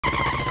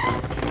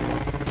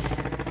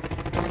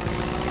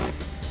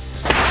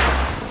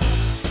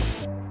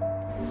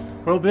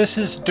Well, this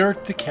is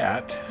Dirt the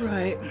cat.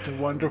 Right. The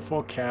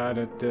wonderful cat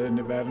at the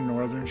Nevada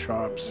Northern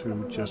Shops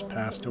who just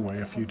passed away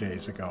a few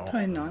days ago.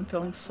 I know, I'm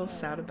feeling so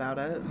sad about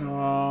it.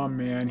 Oh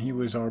man, he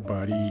was our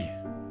buddy.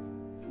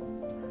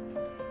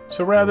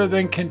 So rather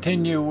than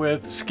continue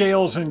with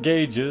scales and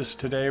gauges,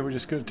 today we're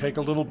just going to take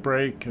a little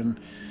break and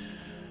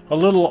a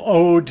little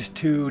ode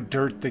to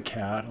Dirt the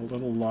cat, a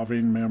little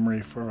loving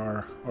memory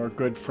for our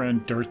good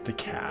friend Dirt the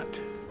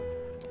cat.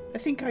 I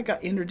think I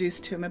got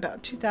introduced to him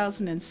about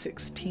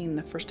 2016,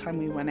 the first time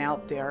we went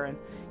out there, and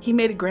he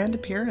made a grand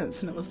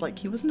appearance, and it was like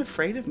he wasn't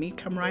afraid of me.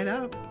 Come right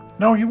up.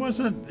 No, he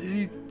wasn't.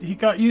 He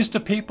got used to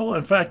people.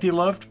 In fact, he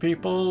loved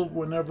people.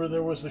 Whenever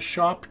there was a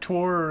shop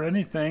tour or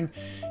anything,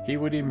 he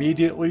would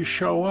immediately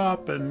show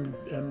up and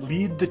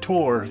lead the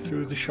tour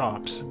through the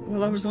shops. Well,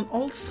 there was an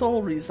old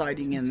soul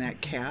residing in that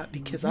cat,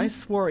 because I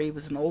swore he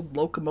was an old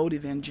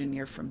locomotive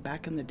engineer from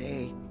back in the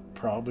day.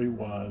 Probably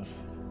was.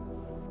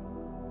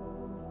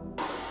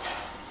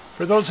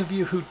 For those of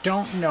you who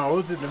don't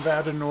know, the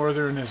Nevada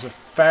Northern is a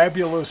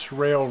fabulous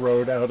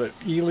railroad out at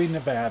Ely,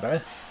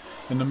 Nevada,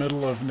 in the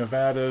middle of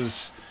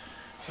Nevada's,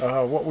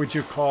 what would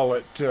you call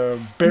it,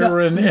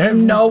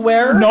 barren...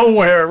 Nowhere?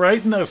 Nowhere,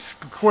 right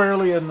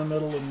squarely in the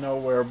middle of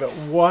nowhere. But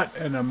what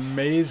an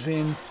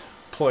amazing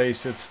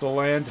place. It's the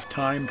land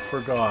time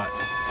forgot.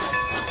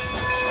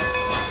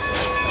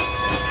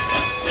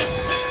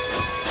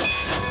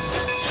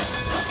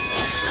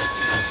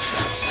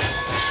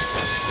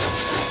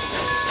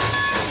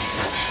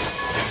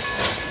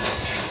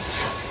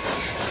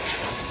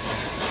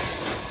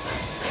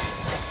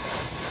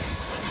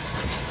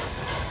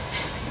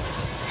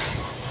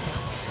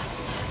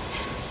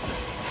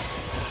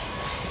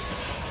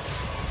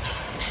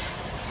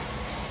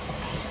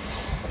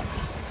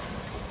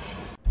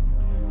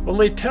 Well,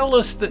 they tell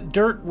us that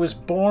Dirt was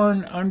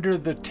born under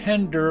the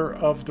tender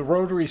of the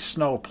rotary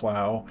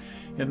snowplow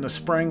in the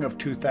spring of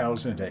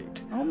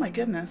 2008. Oh my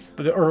goodness.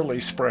 The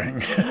early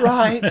spring.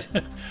 Right.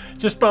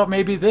 Just about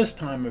maybe this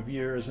time of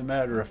year, as a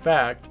matter of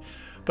fact.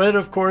 But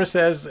of course,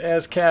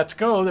 as cats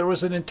go, there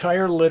was an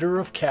entire litter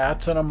of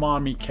cats and a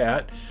mommy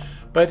cat.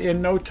 But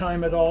in no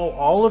time at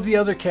all of the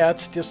other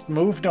cats just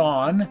moved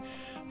on.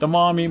 The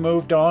mommy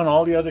moved on,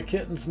 all the other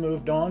kittens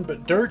moved on,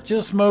 but Dirt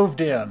just moved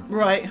in.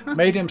 Right.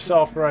 Made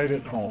himself right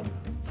at home.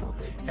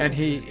 And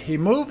he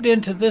moved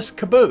into this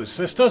caboose.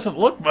 This doesn't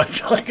look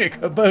much like a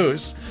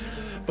caboose,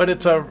 but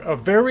it's a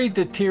very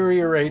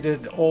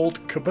deteriorated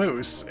old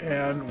caboose.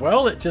 And,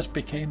 well, it just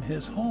became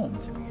his home.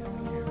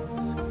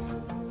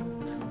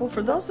 Well,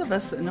 for those of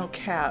us that know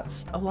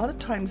cats, a lot of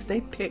times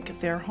they pick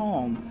their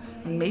home.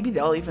 And maybe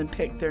they'll even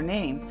pick their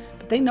name,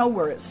 but they know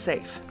where it's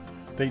safe.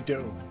 They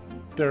do.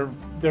 They're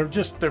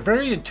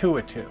very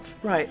intuitive.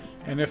 Right.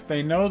 And if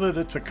they know that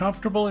it's a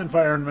comfortable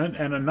environment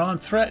and a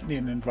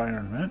non-threatening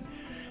environment,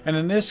 and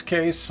in this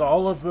case,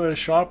 all of the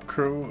shop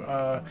crew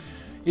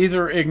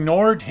either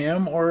ignored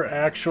him or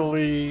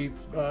actually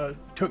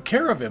took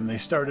care of him. They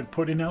started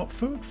putting out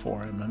food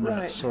for him and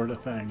that sort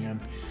of thing.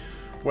 And,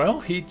 well,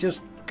 he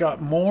just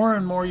got more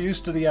and more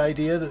used to the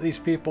idea that these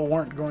people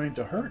weren't going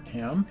to hurt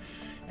him,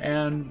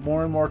 and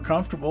more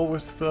comfortable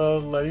with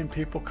letting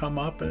people come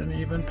up and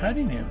even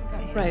petting him.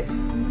 Right.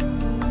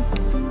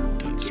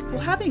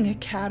 Well, having a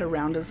cat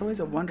around is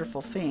always a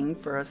wonderful thing.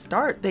 For a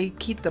start, they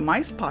keep the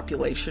mice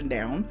population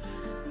down.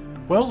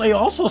 Well, they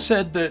also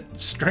said that,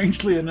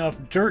 strangely enough,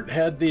 Dirt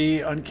had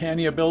the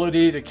uncanny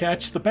ability to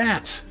catch the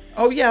bats.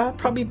 Oh yeah,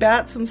 probably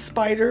bats and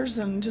spiders,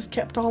 and just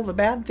kept all the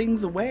bad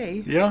things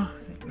away. Yeah,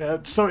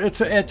 so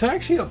it's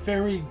actually a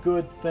very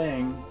good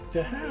thing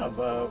to have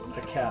a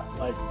cat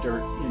like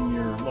Dirt in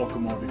your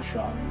locomotive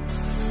shop.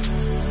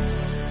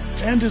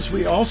 And as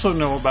we also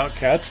know about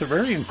cats, they're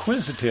very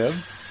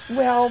inquisitive.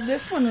 Well,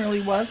 this one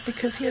really was,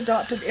 because he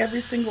adopted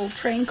every single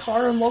train,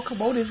 car, and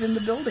locomotive in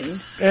the building.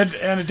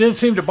 And it didn't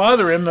seem to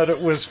bother him that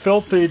it was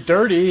filthy,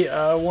 dirty.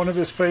 One of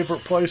his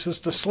favorite places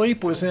to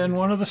sleep was in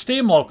one of the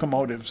steam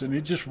locomotives, and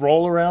he'd just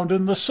roll around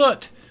in the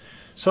soot.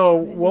 So,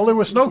 well, there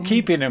was no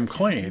keeping him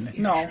clean.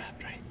 No.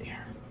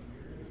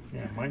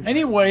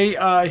 Anyway,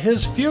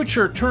 his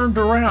future turned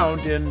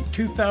around in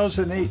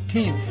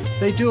 2018.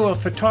 They do a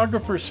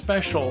photographer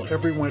special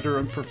every winter,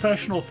 and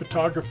professional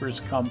photographers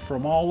come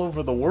from all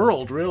over the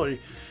world, really,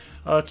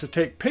 to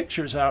take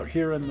pictures out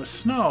here in the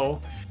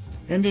snow.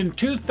 And in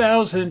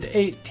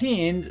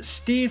 2018,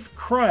 Steve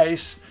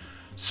Kreis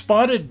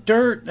spotted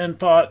Dirt and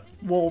thought,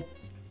 well,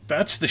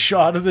 that's the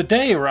shot of the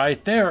day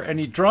right there. And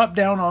he dropped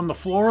down on the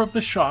floor of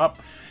the shop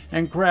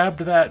and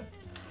grabbed that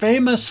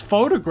famous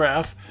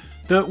photograph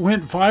that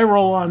went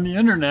viral on the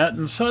internet,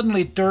 and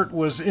suddenly Dirt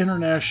was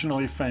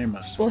internationally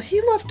famous. Well, he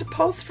loved to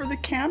pose for the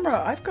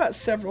camera. I've got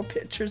several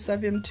pictures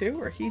of him too,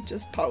 where he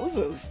just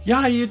poses.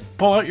 Yeah, you'd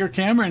pull out your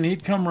camera and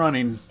he'd come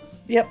running.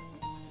 Yep.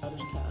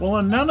 Well,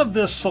 and none of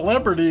this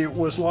celebrity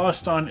was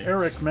lost on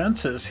Eric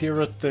Menses here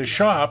at the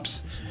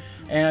shops,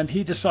 and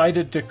he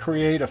decided to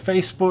create a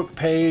Facebook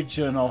page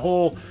and a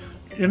whole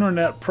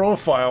internet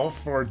profile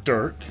for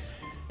Dirt.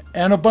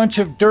 And a bunch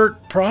of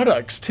Dirt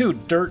products, too.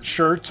 Dirt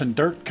shirts and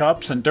Dirt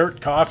cups and Dirt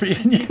coffee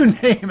and you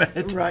name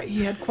it. Right,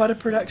 he had quite a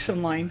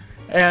production line.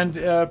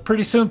 And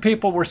pretty soon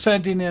people were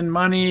sending in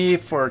money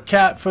for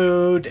cat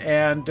food,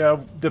 and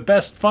the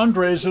best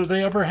fundraiser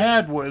they ever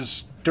had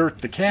was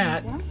Dirt the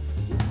Cat.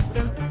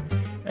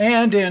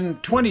 And in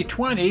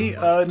 2020,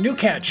 a new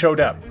cat showed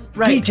up.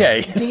 Right.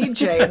 DJ.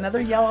 DJ,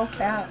 another yellow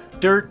cat.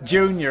 Dirt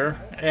Jr.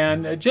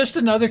 And just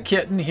another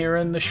kitten here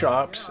in the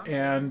shops,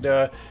 and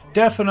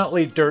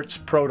definitely Dirt's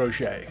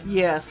protege.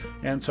 Yes.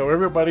 And so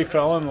everybody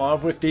fell in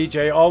love with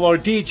DJ, although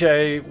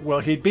DJ, well,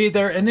 he'd be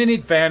there and then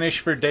he'd vanish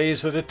for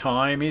days at a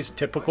time. He's a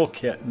typical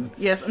kitten.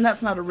 Yes, and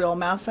that's not a real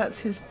mouse, that's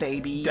his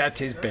baby. That's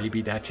his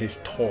baby, that's his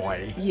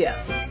toy.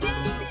 Yes.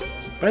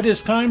 But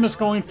as time is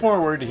going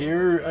forward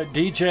here,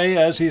 DJ,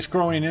 as he's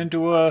growing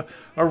into a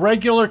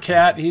regular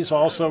cat, he's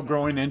also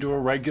growing into a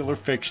regular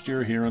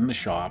fixture here in the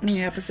shops.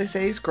 Yeah, but they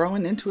say he's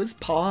growing into his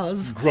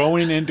paws.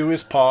 Growing into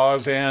his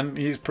paws, and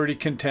he's pretty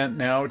content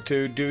now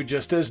to do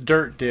just as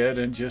Dirt did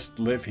and just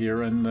live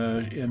here in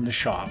the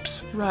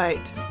shops.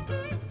 Right.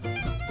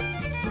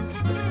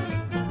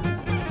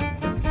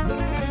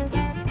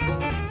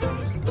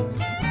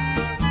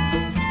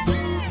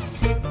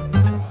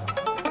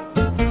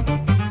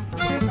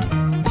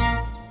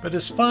 But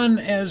as fun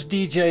as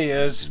DJ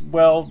is,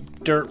 well,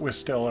 Dirt was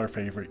still our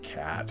favorite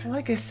cat.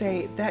 Like I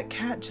say, that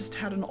cat just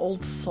had an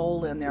old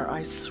soul in there.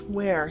 I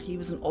swear he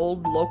was an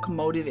old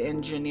locomotive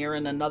engineer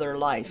in another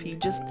life.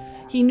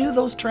 He knew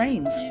those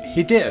trains.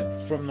 He did.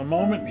 From the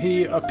moment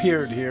he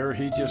appeared here,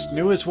 he just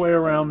knew his way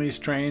around these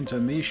trains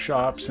and these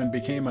shops and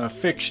became a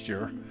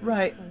fixture.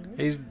 Right.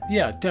 He's,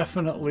 yeah,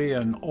 definitely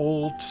an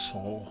old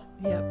soul.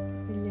 Yep.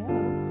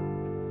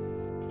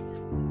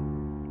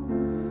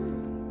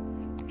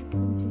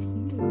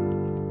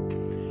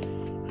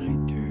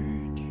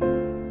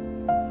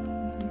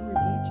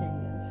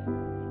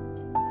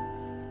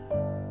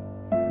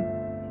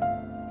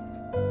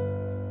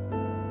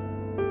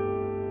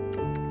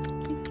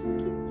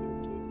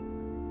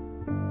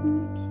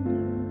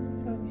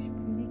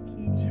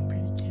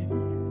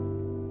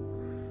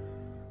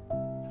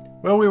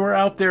 Well, we were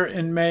out there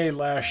in May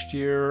last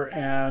year,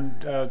 and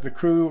the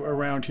crew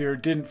around here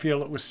didn't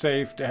feel it was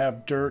safe to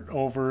have Dirt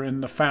over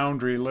in the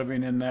foundry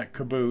living in that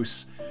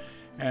caboose.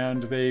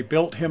 And they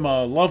built him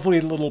a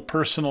lovely little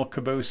personal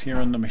caboose here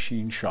in the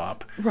machine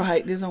shop.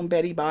 Right, his own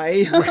Betty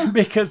Bye.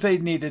 Because they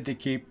needed to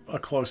keep a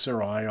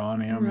closer eye on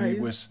him. Right.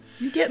 He's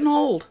getting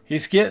old.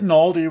 He's getting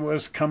old. He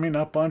was coming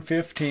up on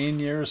 15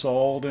 years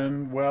old,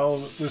 and, well,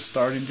 it was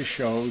starting to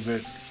show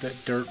that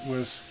Dirt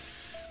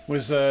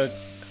was a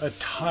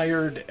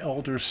tired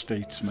elder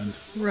statesman.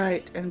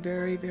 Right, and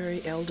very,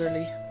 very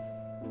elderly.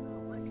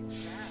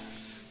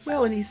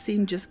 Well, and he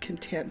seemed just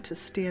content to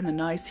stay in the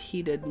nice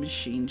heated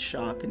machine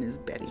shop in his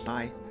Betty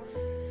Bye.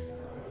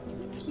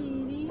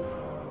 Kitty.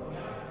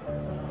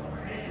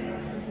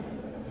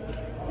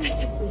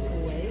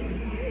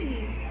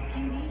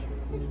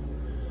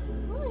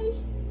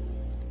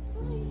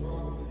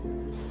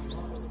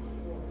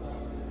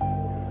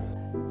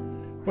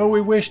 Well,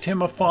 we wished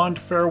him a fond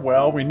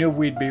farewell. We knew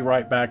we'd be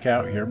right back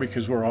out here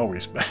because we're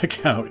always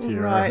back out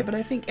here. Right, but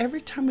I think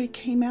every time we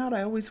came out,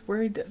 I always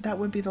worried that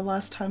would be the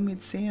last time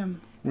we'd see him.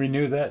 We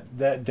knew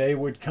that day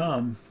would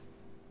come.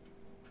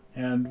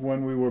 And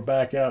when we were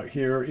back out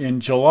here in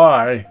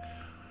July,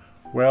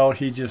 well,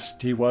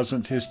 he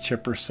wasn't his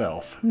chipper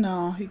self.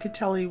 No, you could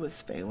tell he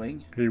was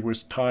failing. He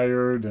was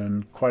tired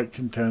and quite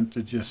content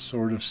to just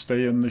sort of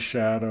stay in the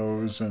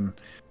shadows and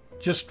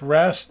just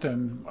rest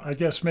and I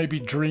guess maybe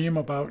dream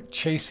about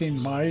chasing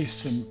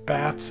mice and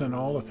bats and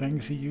all the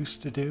things he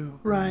used to do.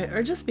 Right,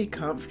 or just be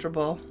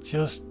comfortable.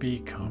 Just be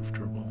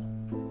comfortable.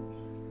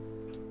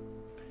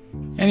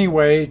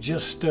 Anyway,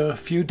 just a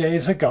few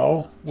days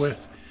ago,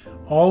 with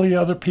all the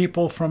other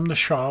people from the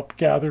shop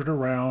gathered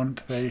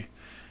around, they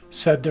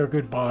said their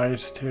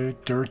goodbyes to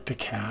Dirt the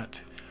cat,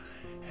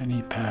 and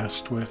he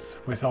passed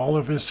with all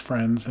of his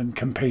friends and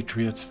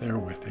compatriots there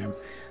with him.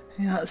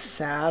 Yeah, it's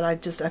sad. I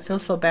feel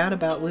so bad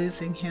about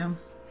losing him.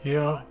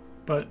 Yeah,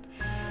 but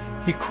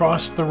he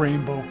crossed the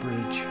Rainbow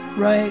Bridge.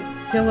 Right.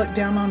 He'll look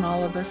down on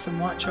all of us and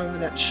watch over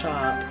that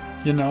shop.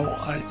 You know,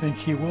 I think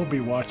he will be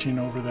watching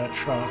over that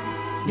shop.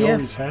 He Yes.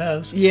 always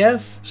has.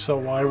 Yes. So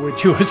why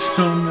would you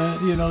assume that,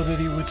 that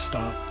he would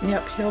stop?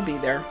 Yep, he'll be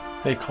there.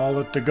 They call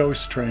it the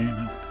ghost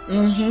train.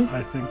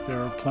 I think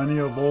there are plenty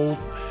of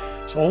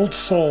old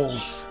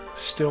souls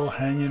still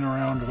hanging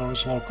around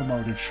those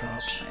locomotive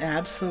shops,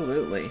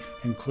 Absolutely.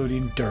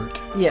 including Dirt,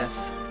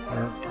 Yes.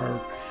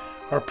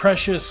 our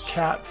precious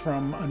cat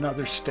from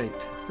another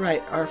state.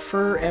 Right, our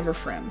forever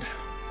friend.